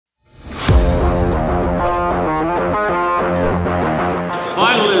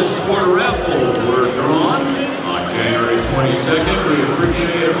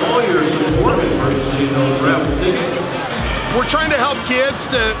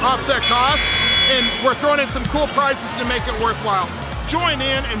to offset costs, and we're throwing in some cool prizes to make it worthwhile. Join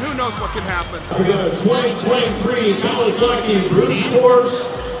in, and who knows what can happen. We got a 2023 Kawasaki Brute Force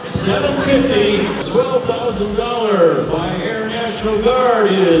 750, $12,000 by Air National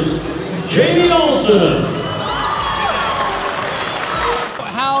Guard is Jamie Olson.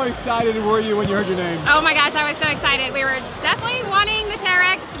 How excited were you when you heard your name? Oh my gosh, I was so excited. We were definitely wanting the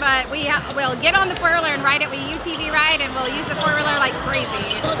Teryx, but we'll get on the four-wheeler and ride it. We UTV ride, and we'll use the four-wheeler like crazy.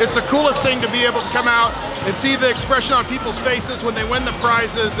 It's the coolest thing to be able to come out and see the expression on people's faces when they win the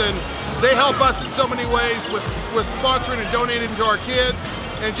prizes, and they help us in so many ways with sponsoring and donating to our kids,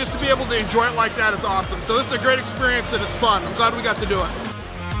 and just to be able to enjoy it like that is awesome. So this is a great experience and it's fun. I'm glad we got to do it.